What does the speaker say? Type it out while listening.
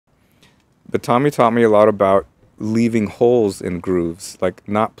But Tommy taught me a lot about leaving holes in grooves, like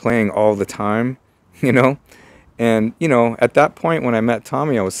not playing all the time, you know? And, you know, at that point when I met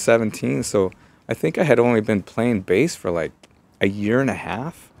Tommy, I was 17, so I think I had only been playing bass for like a year and a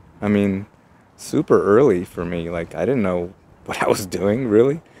half. I mean, super early for me. Like, I didn't know what I was doing,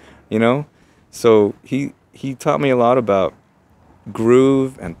 really, you know? So he taught me a lot about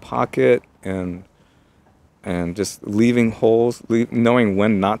groove and pocket and just leaving holes, knowing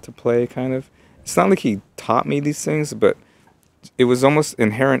when not to play, kind of. It's not like he taught me these things, but it was almost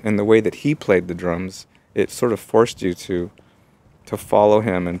inherent in the way that he played the drums. It sort of forced you to follow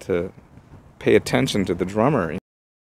him and to pay attention to the drummer.